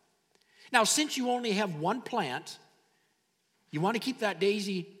lapel. Now, since you only have one plant, you want to keep that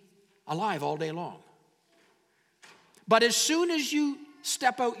daisy alive all day long. But as soon as you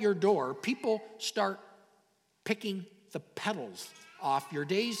step out your door, people start picking the petals off your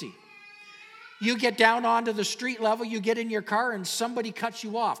daisy. You get down onto the street level, you get in your car, and somebody cuts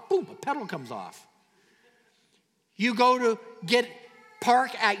you off. Boom, a petal comes off. You go to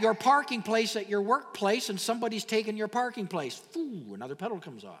park at your parking place at your workplace, and somebody's taking your parking place. Ooh, another petal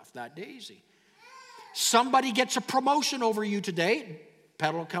comes off, that daisy. Somebody gets a promotion over you today,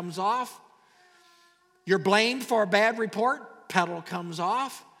 petal comes off. You're blamed for a bad report, petal comes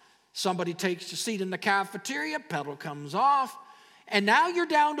off. Somebody takes a seat in the cafeteria, petal comes off. And now you're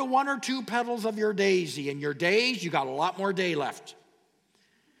down to one or two petals of your daisy. In your days, you got a lot more day left.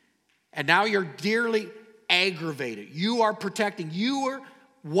 And now you're dearly aggravated. You are protecting. You are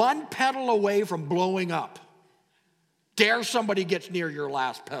one petal away from blowing up. Dare somebody gets near your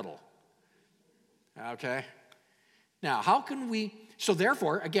last petal. Okay? Now, how can we... So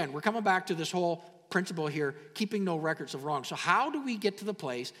therefore, again, we're coming back to this whole principle here, keeping no records of wrong. So how do we get to the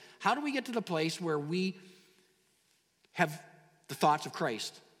place? How do we get to the place where we have the thoughts of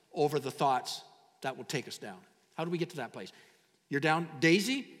Christ over the thoughts that will take us down? How do we get to that place? You're down,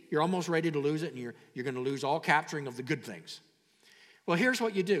 daisy, you're almost ready to lose it, and you're going to lose all capturing of the good things. Well, here's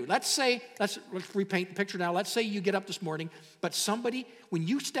what you do. Let's repaint the picture now. Let's say you get up this morning, but when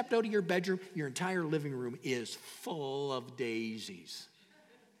you stepped out of your bedroom, your entire living room is full of daisies.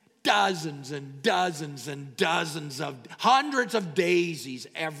 Dozens and dozens and dozens of, hundreds of daisies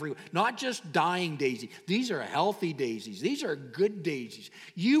everywhere. Not just dying daisies. These are healthy daisies. These are good daisies.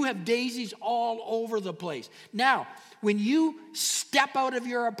 You have daisies all over the place. Now, when you step out of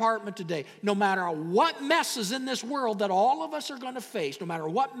your apartment today, no matter what mess is in this world that all of us are going to face, no matter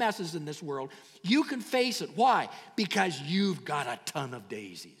what mess is in this world, you can face it. Why? Because you've got a ton of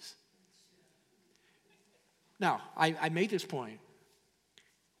daisies. Now, I made this point.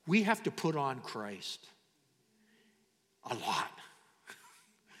 We have to put on Christ a lot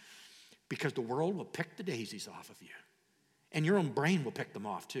because the world will pick the daisies off of you, and your own brain will pick them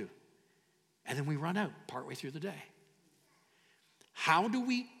off too. And then we run out partway through the day. How do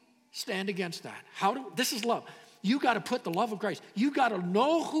we stand against that? This is love. You got to put the love of Christ. You got to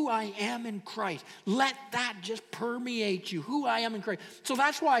know who I am in Christ. Let that just permeate you, who I am in Christ. So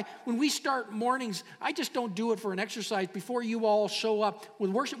that's why when we start mornings, I just don't do it for an exercise. Before you all show up with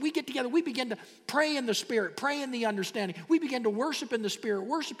worship, we get together, we begin to pray in the Spirit, pray in the understanding. We begin to worship in the Spirit,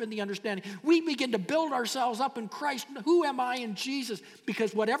 worship in the understanding. We begin to build ourselves up in Christ. Who am I in Jesus?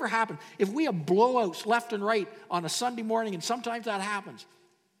 Because whatever happens, if we have blowouts left and right on a Sunday morning, and sometimes that happens,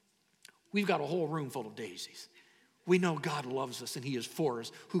 we've got a whole room full of daisies. We know God loves us and He is for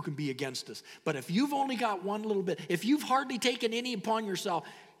us. Who can be against us? But if you've only got one little bit, if you've hardly taken any upon yourself,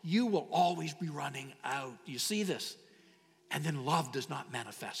 you will always be running out. You see this? And then love does not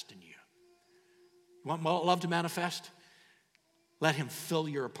manifest in you. You want love to manifest? Let Him fill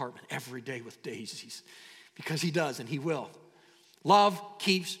your apartment every day with daisies, because He does and He will. Love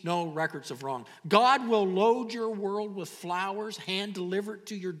keeps no records of wrong. God will load your world with flowers, hand delivered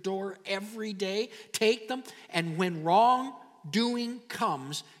to your door every day. Take them, and when wrongdoing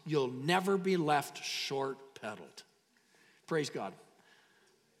comes, you'll never be left short-pedaled. Praise God.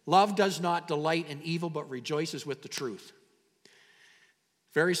 Love does not delight in evil, but rejoices with the truth.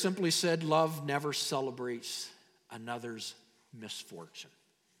 Very simply said, love never celebrates another's misfortune.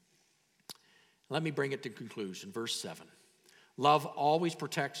 Let me bring it to conclusion. Verse 7. Love always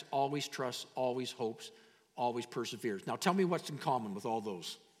protects, always trusts, always hopes, always perseveres. Now tell me what's in common with all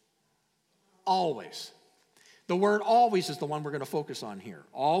those. Always. The word always is the one we're going to focus on here.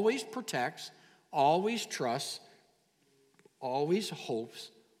 Always protects, always trusts, always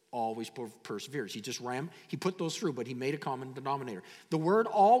hopes, always perseveres. He put those through, but he made a common denominator. The word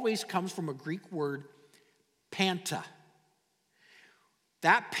always comes from a Greek word, panta.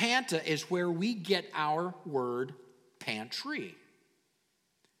 That panta is where we get our word pantry.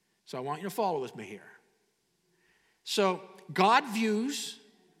 So I want you to follow with me here. So God views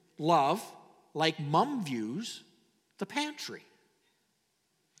love like Mom views the pantry.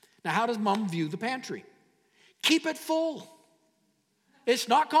 Now, how does Mom view the pantry? Keep it full. It's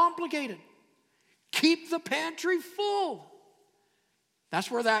not complicated. Keep the pantry full. That's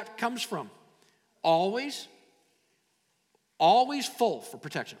where that comes from. Always full for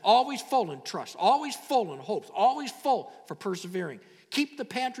protection. Always full in trust. Always full in hopes. Always full for persevering. Keep the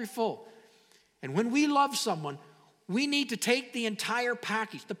pantry full. And when we love someone, we need to take the entire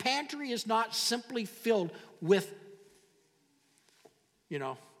package. The pantry is not simply filled with,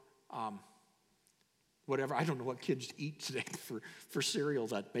 whatever. I don't know what kids eat today for cereal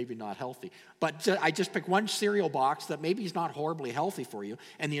that maybe not healthy. But I just pick one cereal box that maybe is not horribly healthy for you,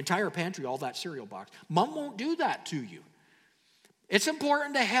 and the entire pantry, all that cereal box. Mom won't do that to you. It's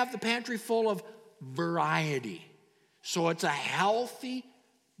important to have the pantry full of variety, so it's a healthy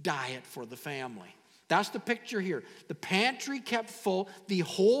diet for the family. That's the picture here. The pantry kept full, the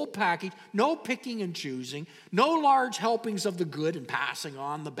whole package, no picking and choosing, no large helpings of the good and passing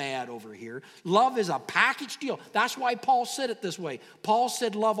on the bad over here. Love is a package deal. That's why Paul said it this way. Paul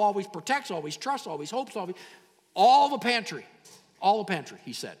said love always protects, always trusts, always hopes, all the pantry,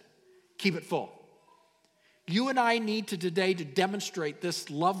 he said. Keep it full. You and I need today to demonstrate this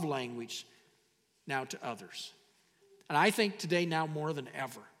love language now to others. And I think today now more than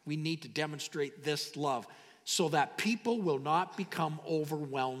ever, we need to demonstrate this love so that people will not become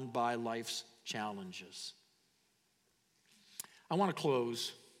overwhelmed by life's challenges. I want to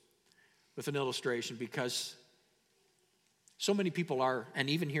close with an illustration because so many people are, and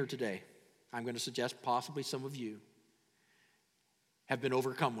even here today, I'm going to suggest possibly some of you have been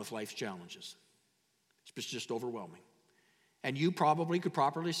overcome with life's challenges. It's just overwhelming. And you probably could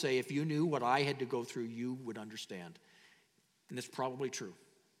properly say, if you knew what I had to go through, you would understand. And it's probably true.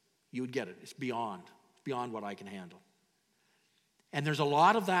 You would get it. It's beyond what I can handle. And there's a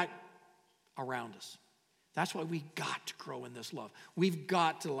lot of that around us. That's why we got to grow in this love. We've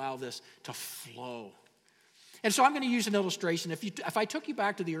got to allow this to flow. And so I'm going to use an illustration. If I took you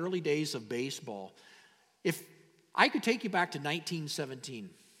back to the early days of baseball, if I could take you back to 1917,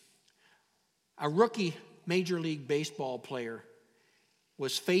 a rookie Major League Baseball player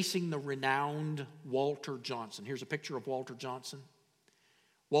was facing the renowned Walter Johnson. Here's a picture of Walter Johnson.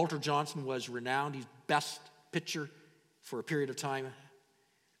 Walter Johnson was renowned. He's best pitcher for a period of time.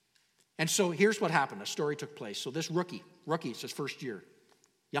 And so here's what happened. A story took place. So this rookie, it's his first year,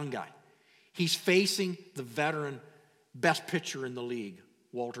 young guy. He's facing the veteran best pitcher in the league,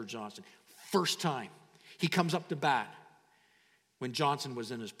 Walter Johnson. First time. He comes up to bat when Johnson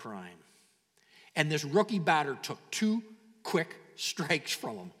was in his prime. And this rookie batter took 2 quick strikes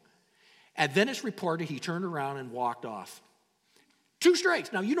from him. And then it's reported he turned around and walked off. 2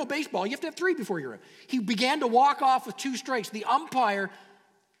 strikes. Now, you know baseball, you have to have 3 before you're in. He began to walk off with 2 strikes. The umpire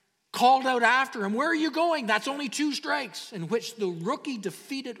called out after him, "Where are you going? That's only 2 strikes." In which the rookie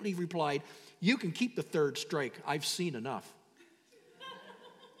defeatedly replied, "You can keep the 3rd strike. I've seen enough."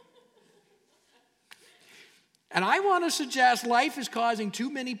 And I want to suggest life is causing too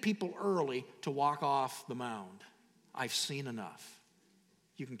many people early to walk off the mound. I've seen enough.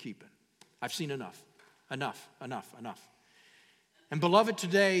 You can keep it. I've seen enough. Enough. And beloved,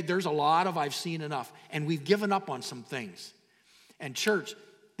 today there's a lot of I've seen enough. And we've given up on some things. And church,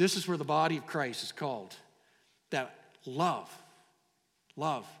 this is where the body of Christ is called. That love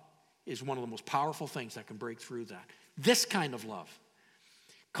is one of the most powerful things that can break through that. This kind of love.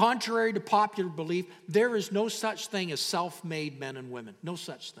 Contrary to popular belief, there is no such thing as self-made men and women. No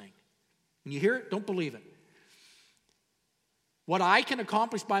such thing. When you hear it, don't believe it. What I can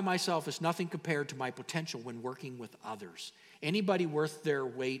accomplish by myself is nothing compared to my potential when working with others. Anybody worth their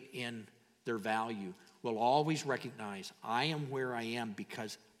weight in their value will always recognize I am where I am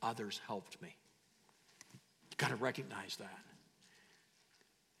because others helped me. You've got to recognize that.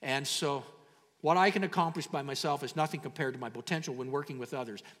 And so what I can accomplish by myself is nothing compared to my potential when working with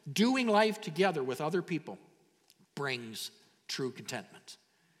others. Doing life together with other people brings true contentment.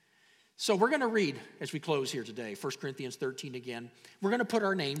 So we're going to read, as we close here today, 1 Corinthians 13 again. We're going to put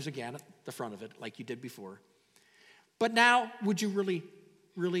our names again at the front of it, like you did before. But now, would you really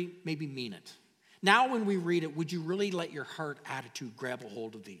maybe mean it? Now when we read it, would you really let your heart attitude grab a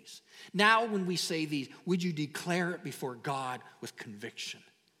hold of these? Now when we say these, would you declare it before God with conviction?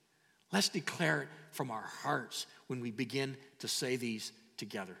 Let's declare it from our hearts when we begin to say these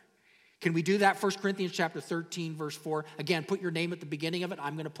together. Can we do that? 1 Corinthians chapter 13, verse 4. Again, put your name at the beginning of it.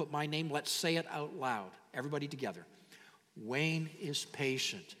 I'm going to put my name. Let's say it out loud. Everybody together. Wayne is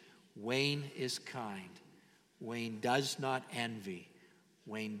patient. Wayne is kind. Wayne does not envy.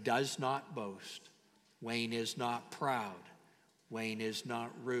 Wayne does not boast. Wayne is not proud. Wayne is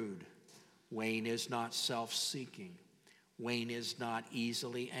not rude. Wayne is not self-seeking. Wayne is not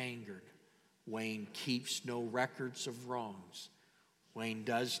easily angered. Wayne keeps no records of wrongs. Wayne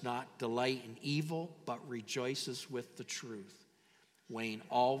does not delight in evil, but rejoices with the truth. Wayne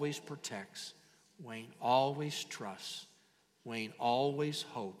always protects. Wayne always trusts. Wayne always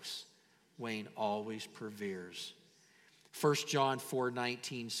hopes. Wayne always perseveres. 1 John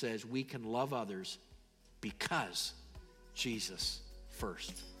 4:19 says we can love others because Jesus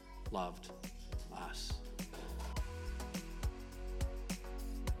first loved us.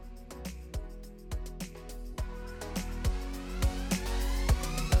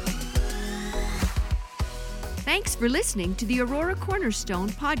 Thanks for listening to the Aurora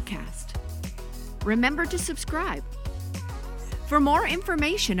Cornerstone podcast. Remember to subscribe. For more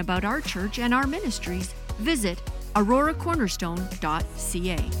information about our church and our ministries, visit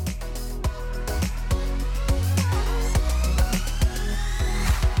auroracornerstone.ca.